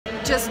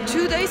just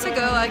 2 days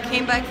ago I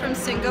came back from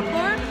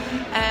Singapore,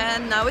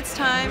 and now it's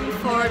time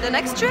for the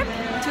next trip.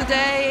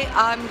 Today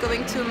I'm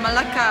going to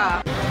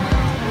Malaka.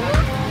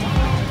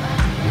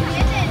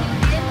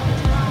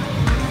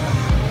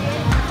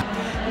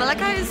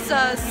 Malaka is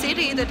a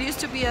city that used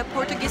to be a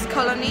Portuguese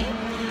colony,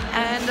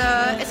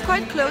 and it's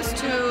quite close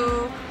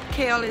to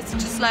KL. It's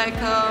just like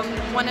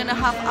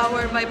 1.5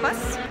 hours by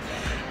bus.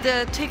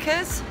 The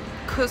tickets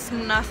cost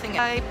nothing.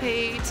 I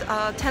paid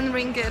 10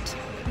 ringgit,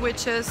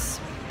 which is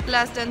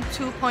less than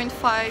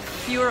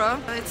 2.5 euro.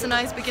 It's a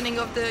nice beginning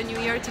of the new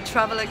year to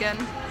travel again.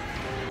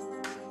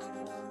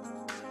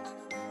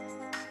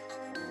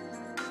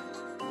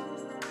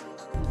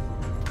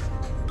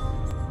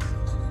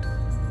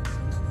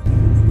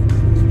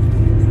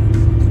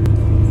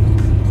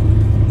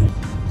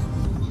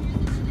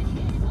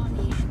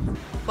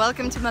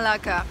 Welcome to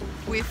Malaka.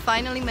 We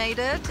finally made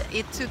it.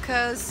 It took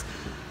us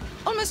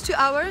almost 2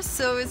 hours,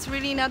 so it's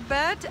really not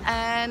bad,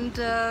 and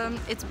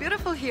it's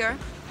beautiful here.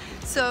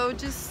 So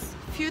just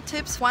a few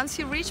tips. Once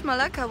you reach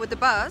Malaka with the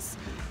bus,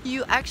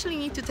 you actually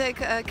need to take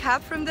a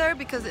cab from there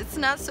because it's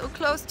not so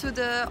close to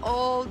the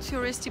all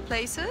touristy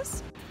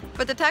places.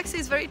 But the taxi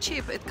is very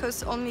cheap. It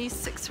costs only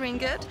 6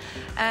 ringgit,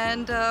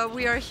 and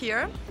we are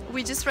here.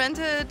 We just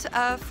rented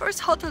a first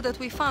hotel that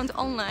we found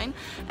online,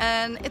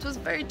 and it was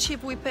very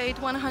cheap. We paid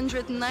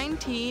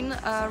 119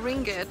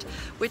 ringgit,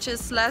 which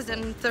is less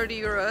than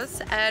 30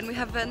 euros, and we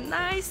have a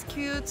nice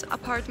cute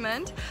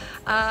apartment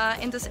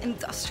in this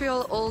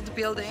industrial old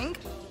building.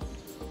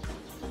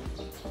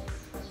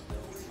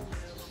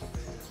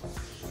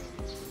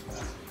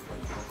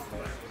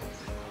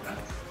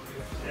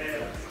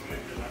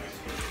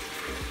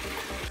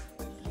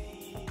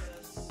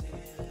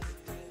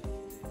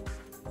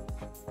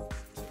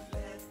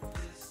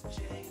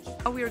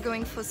 We are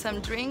going for some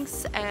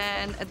drinks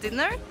and a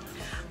dinner.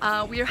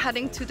 We are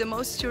heading to the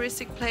most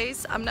touristic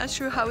place. I'm not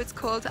sure how it's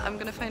called. I'm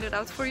gonna find it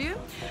out for you.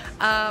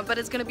 But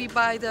it's gonna be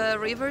by the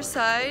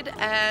riverside,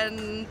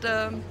 and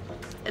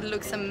it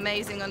looks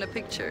amazing on the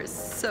pictures.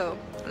 So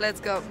let's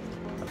go.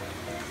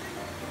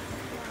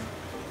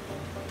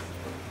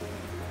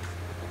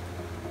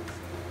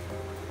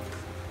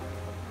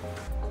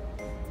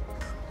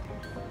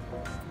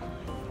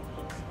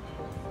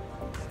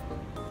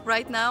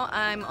 Right now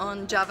I'm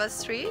on Jonkers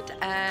Street,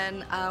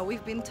 and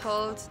we've been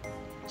told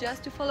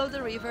just to follow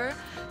the river,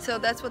 so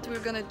that's what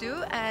we're gonna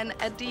do. And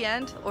at the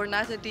end, or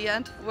not at the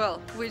end,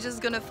 well, we're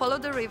just gonna follow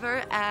the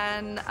river,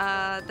 and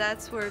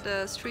that's where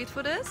the street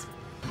food is.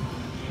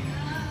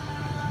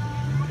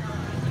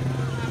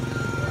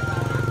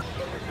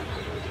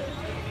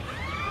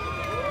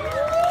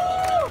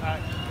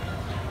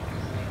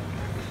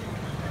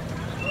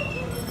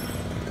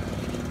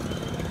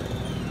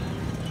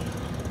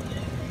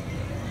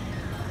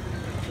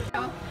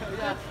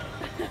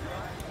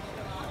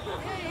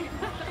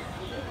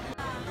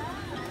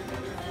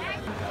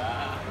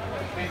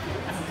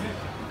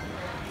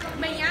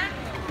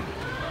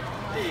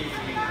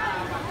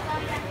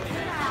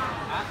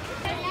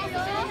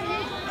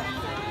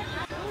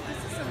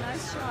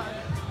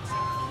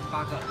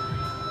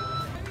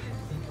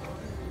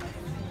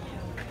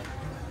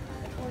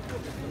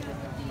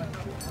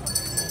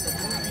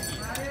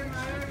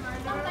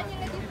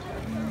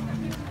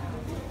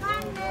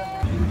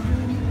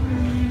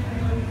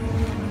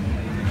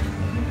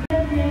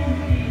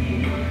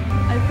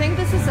 I think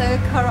this is a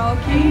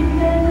karaoke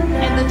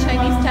in the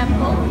Chinese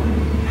temple.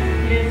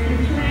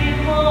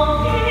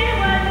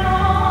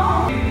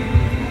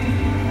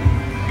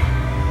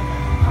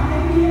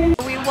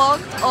 We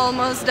walked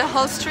almost the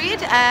whole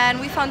street, and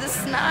we found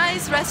this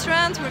nice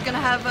restaurant we're gonna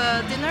have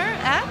a dinner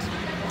at.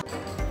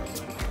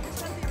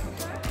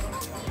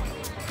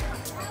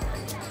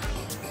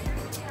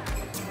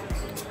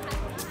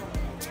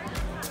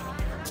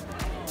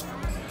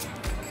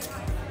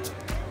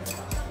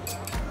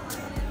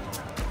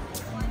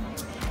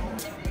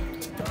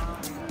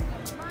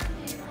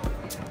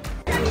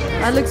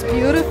 That looks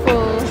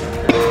beautiful.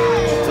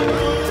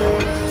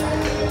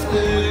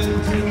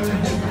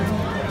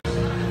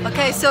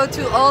 Okay, so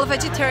to all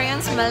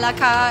vegetarians,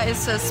 Malaka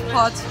is a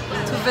spot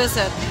to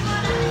visit.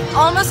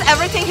 Almost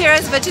everything here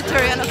is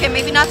vegetarian. Okay,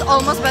 maybe not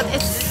almost, but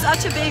it's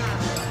such a big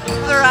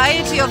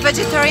variety of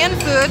vegetarian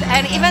food,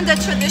 and even the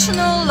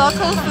traditional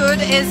local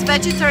food is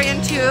vegetarian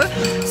too.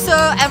 So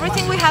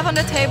everything we have on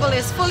the table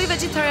is fully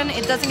vegetarian.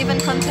 It doesn't even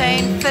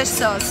contain fish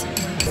sauce.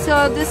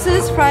 So this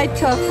is fried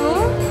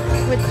tofu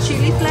with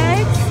chili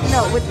flakes,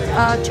 no, with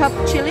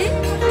chopped chili.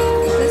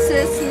 This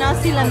is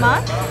nasi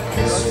lemak.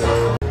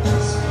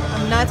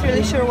 I'm not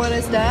really sure what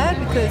is that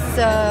because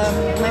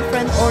my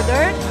friend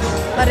ordered,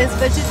 but it's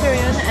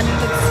vegetarian and it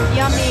looks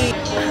yummy.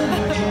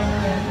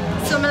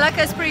 So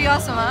Malaka is pretty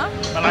awesome, huh?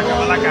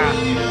 Malaka.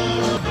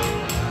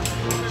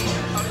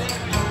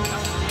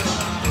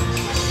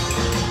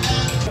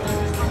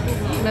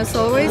 And as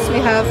always, we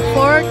have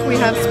fork, we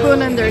have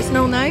spoon, and there's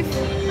no knife.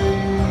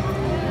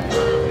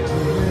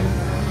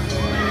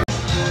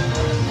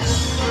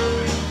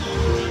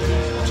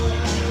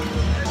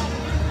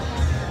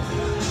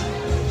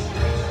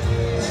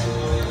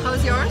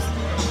 How's yours?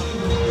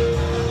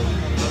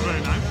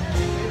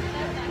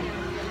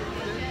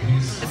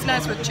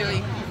 nice with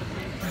chili.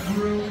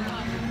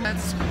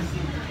 Let's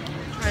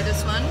try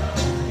this one.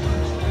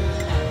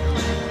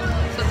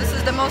 So this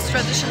is the most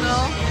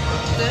traditional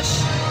dish.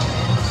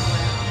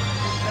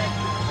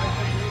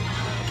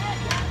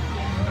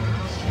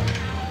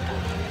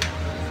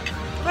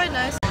 Quite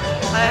nice.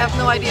 I have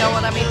no idea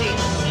what I'm eating.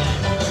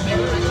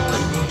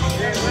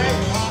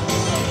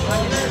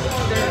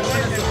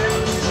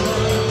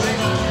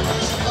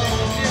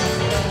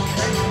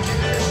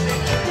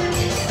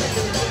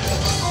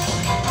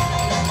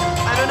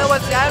 I don't know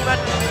what's that, but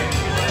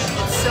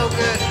it's so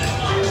good.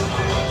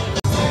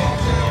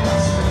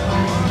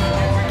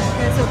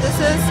 Okay, so this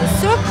is a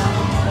soup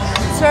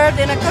served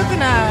in a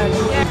coconut.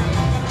 Yeah.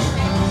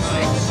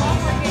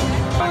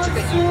 把这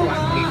个一碗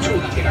给处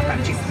理给它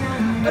干净。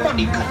那么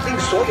你肯定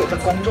所有的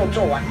工作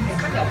做完，你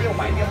看有没有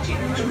买料钱？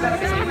就在那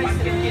边一碗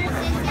点点。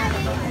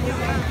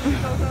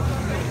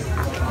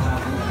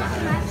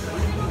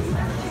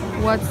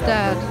What's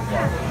that?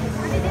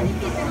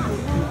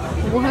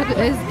 What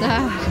is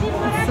that?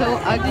 It's so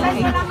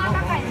ugly.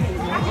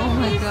 Oh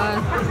my god.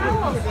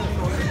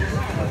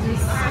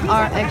 These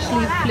are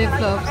actually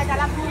flip-flops.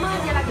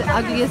 The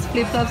ugliest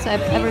flip-flops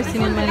I've ever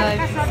seen in my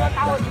life.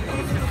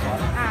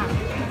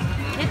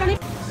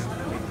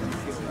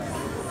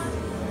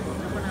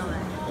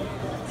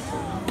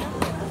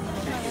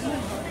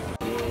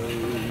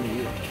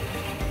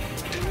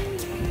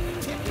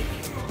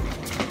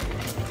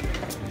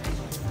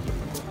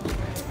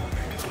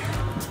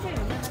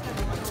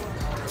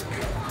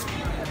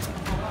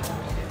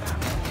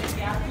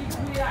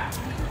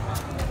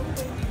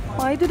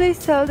 Why do they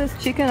sell this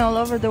chicken all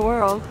over the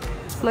world?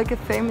 It's like a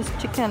famous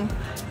chicken.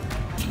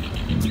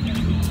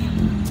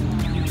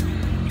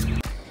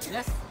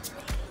 Yes.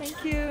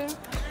 Thank you.